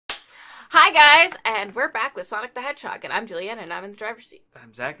Hi guys, and we're back with Sonic the Hedgehog, and I'm Julianne, and I'm in the driver's seat.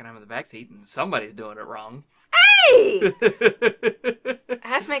 I'm Zach, and I'm in the back seat, and somebody's doing it wrong. Hey! I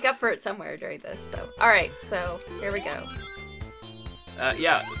have to make up for it somewhere during this, so... Alright, so, here we go.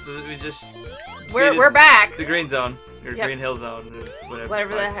 Yeah, so we just... We're back! The green zone, or Yep. Green Hill zone, or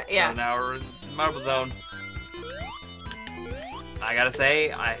Whatever the heck, yeah. 7 hour marble zone. I gotta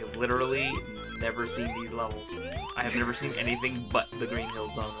say, I have literally never seen these levels. I have never seen anything but the Green Hill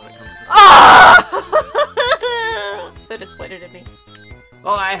zone when it comes to... Oh! So disappointed in me.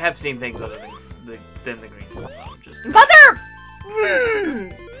 Well, I have seen things other than the Green Hill zone, just... Mother!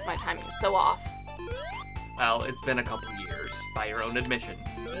 My timing is so off. Well, it's been a couple years, by your own admission.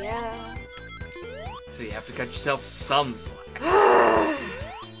 Yeah. So you have to cut yourself some slack.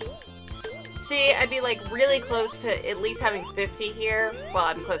 See, I'd be like really close to at least having 50 here. Well,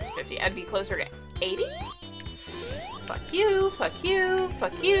 I'm close to 50. I'd be closer to 80. Fuck you, fuck you,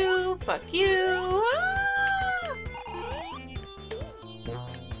 fuck you, fuck you. Ah!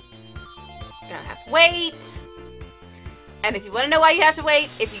 Gonna have to wait. And if you want to know why you have to wait,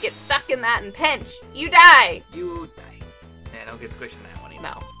 if you get stuck in that and pinch, you die. You die. Yeah, don't get squished in that one either.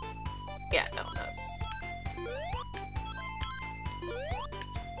 No. Yeah, no.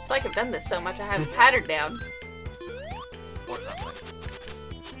 It's like I've done this so much I have a pattern down. Or something.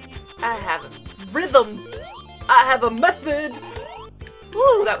 I have a rhythm. I have a method.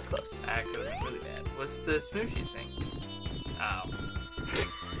 Woo, that was close. That could have been really bad. What's the smooshy thing? Oh.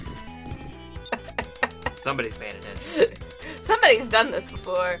 Somebody's paying attention. Somebody's done this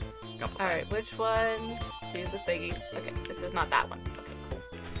before. Alright, which ones do the thingy? Okay, this is not that one. Okay, cool.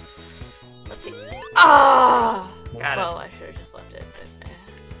 Let's see. Ah! Got it. Well, I should have just left it, but...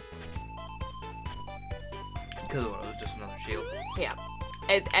 Because one of those just another shield. Yeah.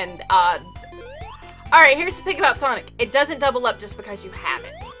 Alright, here's the thing about Sonic. It doesn't double up just because you have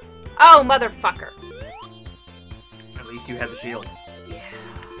it. Oh, motherfucker. At least you have the shield. Yeah.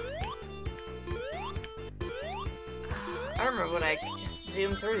 I remember when I could just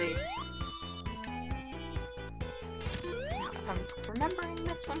zoom through these. Now, if I'm remembering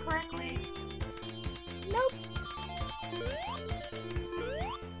this one correctly. Nope.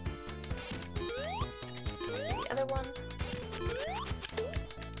 The other one.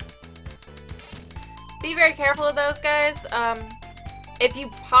 Be very careful of those guys. If you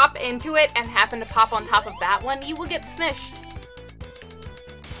pop into it and happen to pop on top of that one, you will get smished.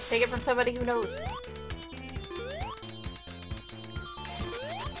 Take it from somebody who knows.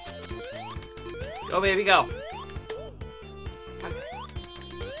 Go, baby, go. Okay.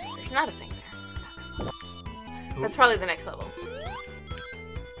 There's not a thing there. That's probably the next level.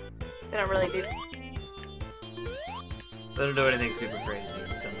 They don't really do... They don't do anything super crazy.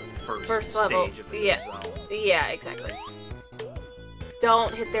 It's done the First level. stage of the Yeah. zone. Yeah, exactly.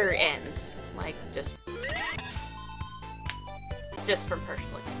 Don't hit their ends. Like, just from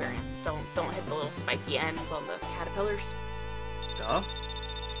personal experience. Don't hit the little spiky ends on the caterpillars. Duh.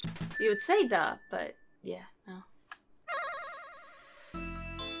 You would say duh, but yeah, no.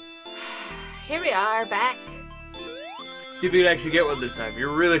 Here we are, back. See if you can actually get one this time. You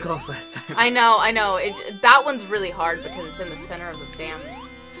were really close last time. I know. That one's really hard because it's in the center of the damn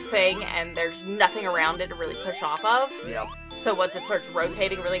thing, and there's nothing around it to really push off of. Yep. So once it starts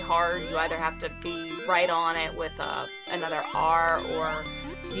rotating really hard, you either have to be right on it with another R, or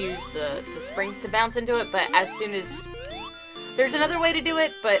use the springs to bounce into it, but as soon as... There's another way to do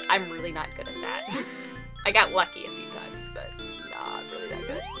it, but I'm really not good at that. I got lucky a few times, but not really that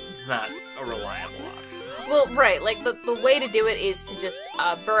good. It's not a reliable option. Well, right, like, the way to do it is to just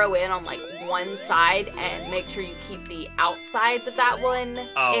burrow in on, like, one side and make sure you keep the outsides of that one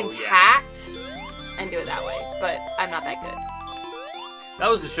intact, and do it that way, but I'm not that good. That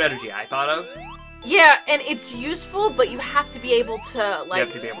was the strategy I thought of. Yeah, and it's useful, but you have to be able to, like... You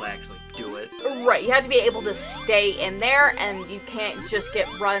have to be able to actually do it. Right, you have to be able to stay in there, and you can't just get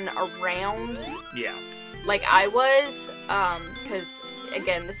run around. Yeah. Like I was, because,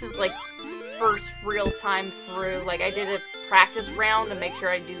 again, this is, like, first real time through. Like, I did a practice round to make sure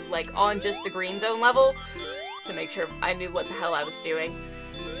I do, like, on just the green zone level, to make sure I knew what the hell I was doing.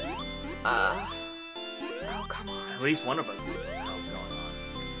 Oh, come on. At least one of us knew what the hell's going on.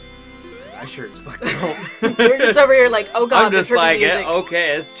 Because I sure as fuck don't. You're just over here like, oh god, I'm just the trippy like, music.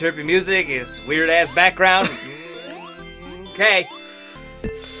 okay, it's trippy music, it's weird-ass background. Okay.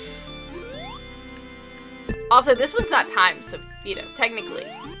 Also, this one's not timed, so, you know, technically,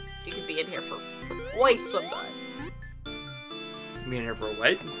 you could be in here for quite some time. You in here for a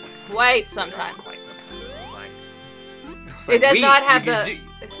wait? Quite some time. Quite some time. It does not have the...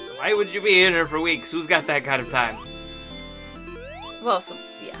 Why would you be in here for weeks? Who's got that kind of time? Well,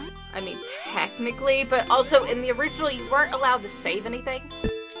 yeah. I mean, technically, but also in the original, you weren't allowed to save anything.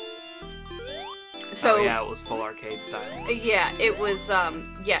 So, oh yeah, it was full arcade style. Yeah, it was,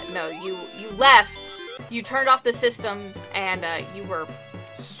 yeah, no, you left, you turned off the system, and, you were...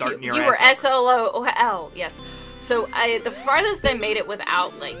 Starting your You ass were over. S-O-L, yes. So, the farthest I made it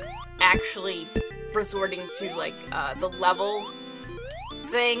without, like, actually resorting to, like, the level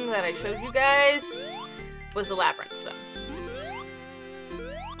thing that I showed you guys was the Labyrinth Zone.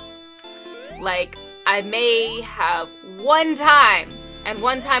 Like, I may have one time, and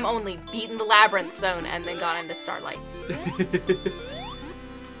one time only, beaten the Labyrinth Zone and then gone into Starlight.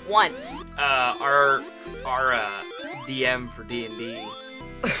 Once. Our DM for D&D,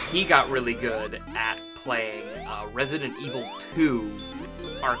 he got really good at playing Resident Evil 2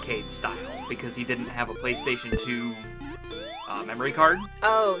 arcade style because he didn't have a PlayStation 2 memory card.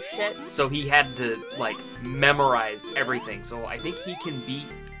 Oh, shit. So he had to, like, memorize everything. So I think he can beat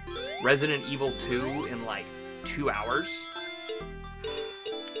Resident Evil 2 in, like, 2 hours.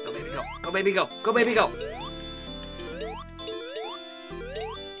 Go, baby, go. Go, baby, go. Go, baby, go.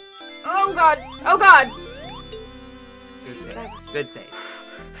 Oh, God. Oh, God. Good save. Good save.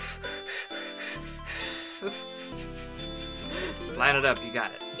 Line it up. You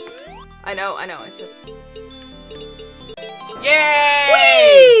got it. I know. It's just... Yay!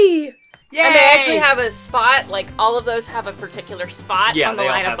 Whee! Yay! And they actually have a spot, like, all of those have a particular spot Yeah, on the they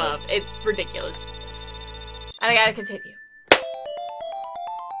all line have above. It's ridiculous. And I gotta continue.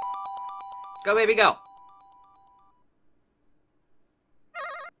 Go, baby, go.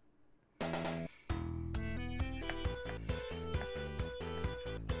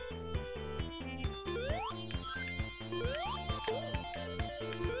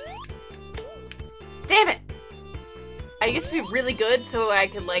 Damn it! I used to be really good, so I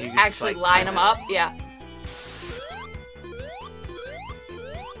could, like, You could actually just, like, line time them it. up. Yeah.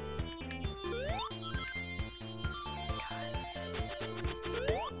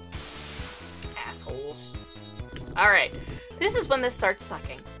 Assholes. Alright. This is when this starts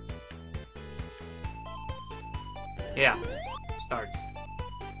sucking. Yeah. Starts.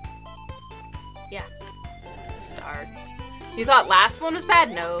 Yeah. Starts. You thought last one was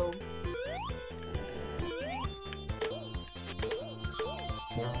bad? No.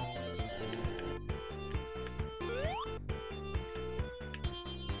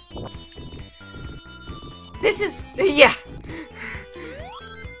 This is... yeah.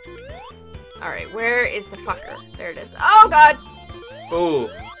 Alright, where is the fucker? There it is. Oh, God! Ooh.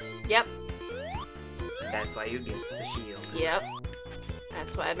 Yep. That's why you get the shield. Yep.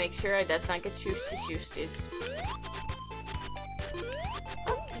 That's why I make sure it does not get shoosties.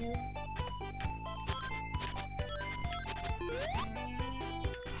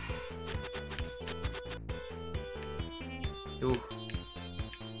 Ooh.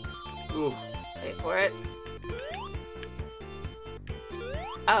 Ooh. Wait for it.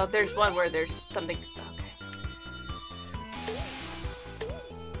 Oh, there's one where there's something... okay.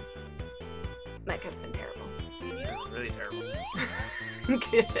 That could have been terrible. That was really terrible.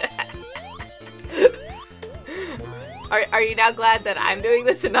 Are you now glad that I'm doing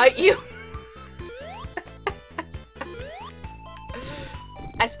this and not you?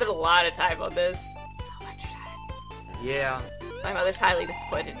 I spent a lot of time on this. So much time. Yeah. My mother's highly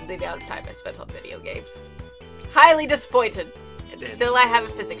disappointed in the amount of time I spent on video games. Highly disappointed. And still I have a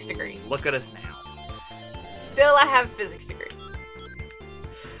physics degree. Look at us now. Still I have a physics degree.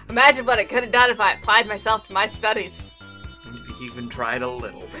 Imagine what I could have done if I applied myself to my studies. If you even tried a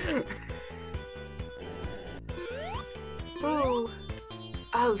little bit. Ooh.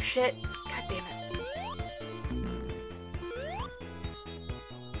 Oh shit. God damn it.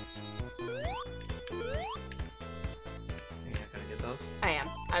 You're not gonna get those? I am.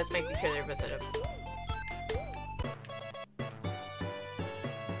 I was making sure there was a...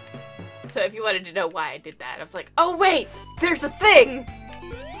 So if you wanted to know why I did that, I was like, oh wait! There's a thing!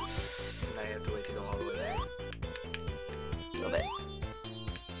 Now you have to wait to go all the way there. A little bit.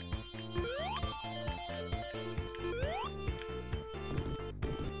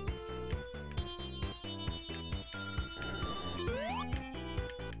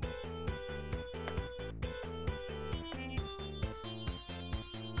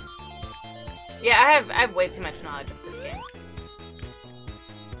 Yeah, I have way too much knowledge of this game.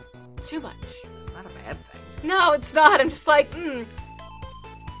 Too much. It's not a bad thing. No, it's not. I'm just like,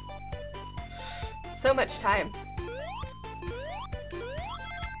 so much time.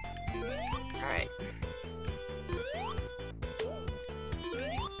 Alright.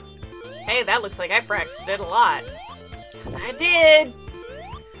 Hey, that looks like I practiced it a lot. 'Cause I did!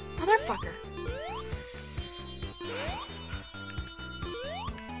 Motherfucker.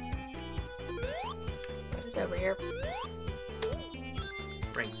 is over here.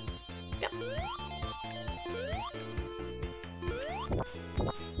 Rings. Yep.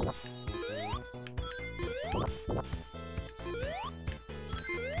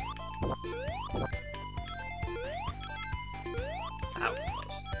 Ow.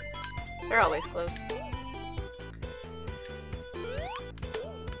 They're always close.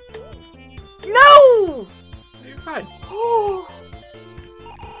 No! You're fine. Ooh.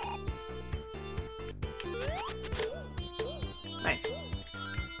 Nice.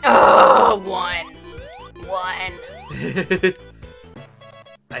 Oh, one. One.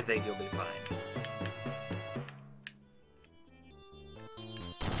 I think you'll be fine.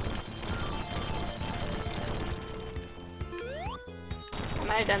 I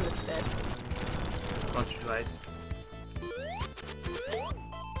might have done this bit. Once or twice.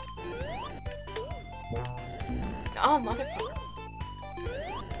 Oh, motherfucker.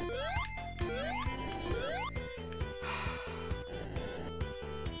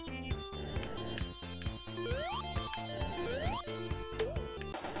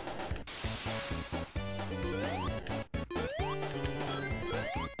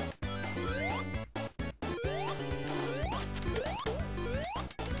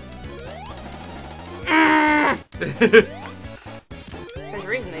 There's a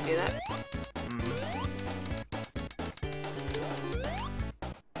reason they do that.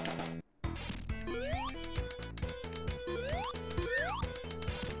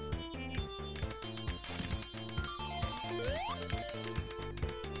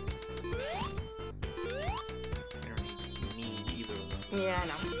 You don't need either of those. Yeah, I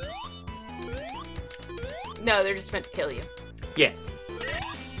know. No, they're just meant to kill you. Yes.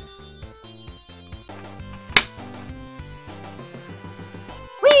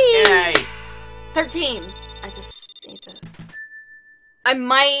 Whee! Yay! 13. I just need to... I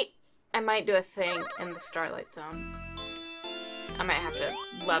might do a thing in the Starlight Zone. I might have to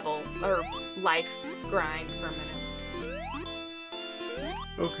level, or life grind for a minute.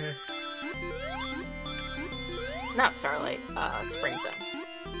 Okay. Not Starlight, Spring Zone.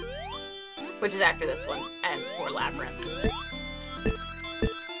 Which is after this one, and for Labyrinth.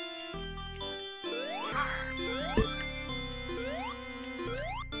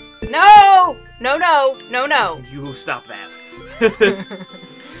 No! No, no, no, no. You stop that.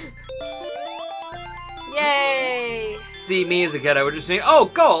 Yay! See, me as a kid, I would just say, oh,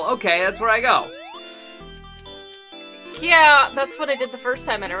 goal, okay, that's where I go. Yeah, that's what I did the first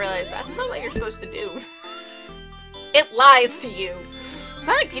time, and I realized that's not what you're supposed to do. It lies to you.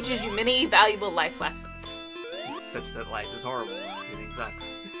 Sonic teaches you many valuable life lessons. Such that life is horrible. Everything sucks.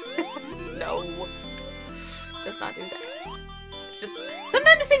 No. Does not do that. It's just,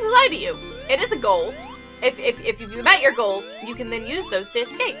 sometimes things lie to you. It is a goal. If you've met your goal, you can then use those to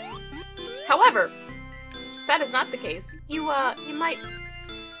escape. However, if that is not the case, you might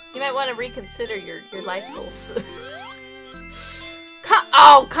want to reconsider your life goals.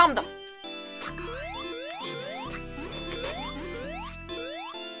 Come the fuck on. Jesus.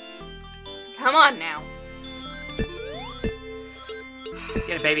 Come on now.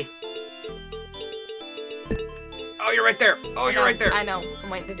 Get it, baby. Oh, you're right there. Oh, you're right there. I know.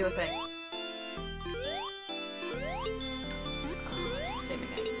 I'm waiting to do a thing. Assuming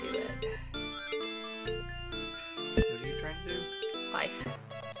I can do it. What are you trying to do? Life.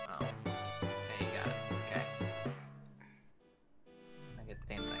 Oh. Okay, you got it. Okay. I get the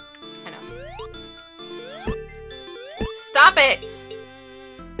damn thing. I know. Stop it!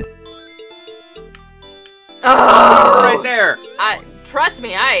 Oh! Right there! Trust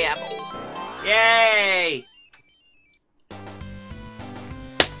me, I am. Yay!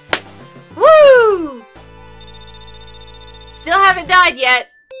 Woo! Still haven't died yet.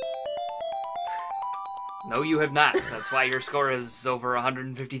 No, you have not. That's why your score is over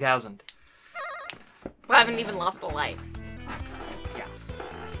 150,000. I haven't even lost a life. Yeah.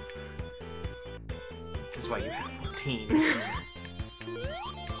 Which is why you have 14.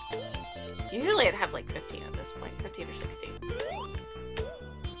 Usually I'd have like 15 at this point. 15 or 16.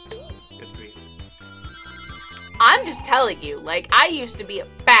 Good for you. I'm just telling you, like, I used to be a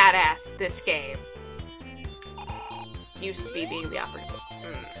badass at this game. Used to be being the operative.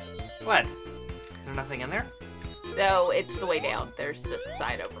 What? Is there nothing in there? So it's the way down. There's this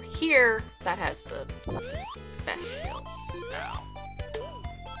side over here that has the specials. No.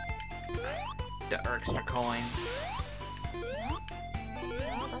 The extra coin.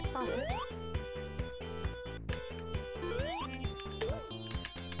 No, that's not it.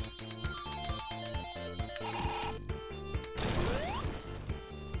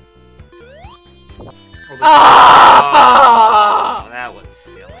 Oh, that was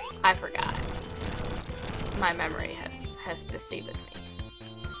silly. I forgot. my memory has deceived me.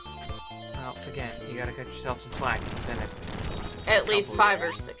 Well, again, you gotta cut yourself some slack. It's been At least 5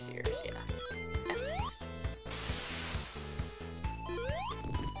 or 6 years, yeah. At least.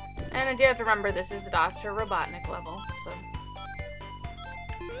 And I do have to remember this is the Dr. Robotnik level, so...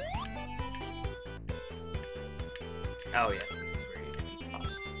 Oh, yes, this is where you keep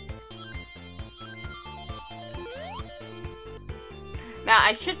lost. Now,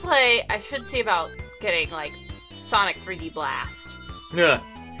 I should see about getting, like, Sonic 3D Blast. Yeah.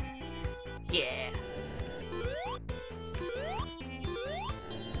 Yeah.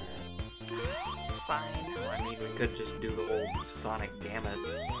 Fine. Well, I mean, we could just do the whole Sonic gamut.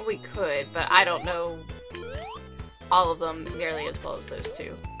 We could, but I don't know all of them nearly as well as those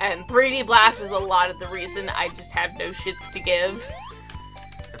two. And 3D Blast is a lot of the reason I just have no shits to give.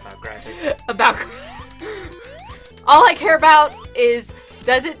 About graphics. About... All I care about is,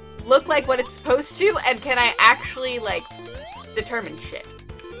 does it look like what it's supposed to, and can I actually, like, determine shit?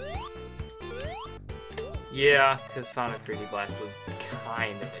 Yeah, because Sonic 3D Blast was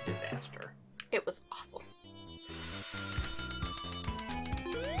kind of a disaster. It was awful.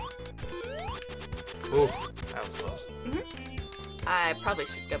 Ooh, that was close. I probably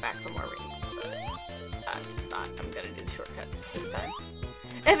should go back for more rings, but I'm just not. I'm gonna do the shortcuts this time.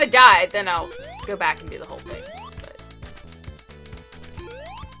 If it died, then I'll go back and do the whole thing.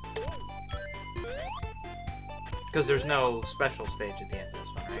 Because there's no special stage at the end of this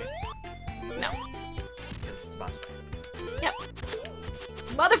one, right? No. Because it's a boss fight. Yep.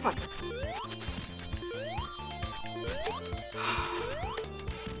 Motherfucker!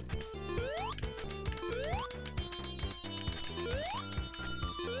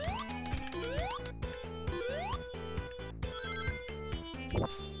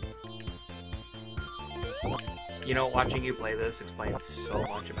 You know, watching you play this explains so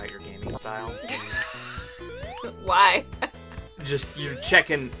much about your gaming style. Why? Just, you're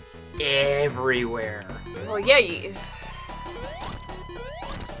checking everywhere. Well, yeah, you...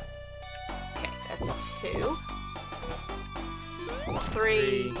 Okay, that's 2.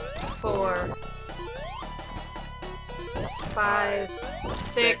 3, 4, 5,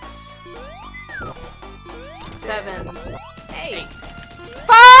 6, 7, 8.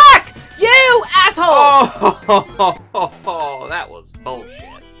 Fuck! You asshole! Oh, that was bullshit.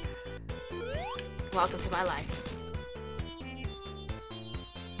 Welcome to my life.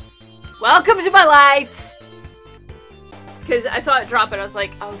 Welcome to my life! Because I saw it drop and I was like,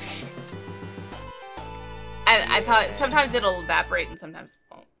 oh shit. And I thought sometimes it'll evaporate and sometimes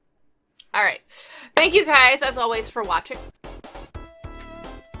it won't. Alright. Thank you guys, as always, for watching.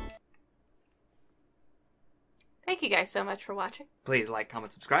 Thank you guys so much for watching. Please like,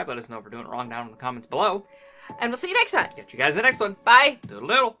 comment, subscribe. Let us know if we're doing it wrong down in the comments below. And we'll see you next time. Catch you guys in the next one. Bye.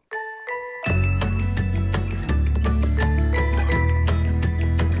 Toodaloo.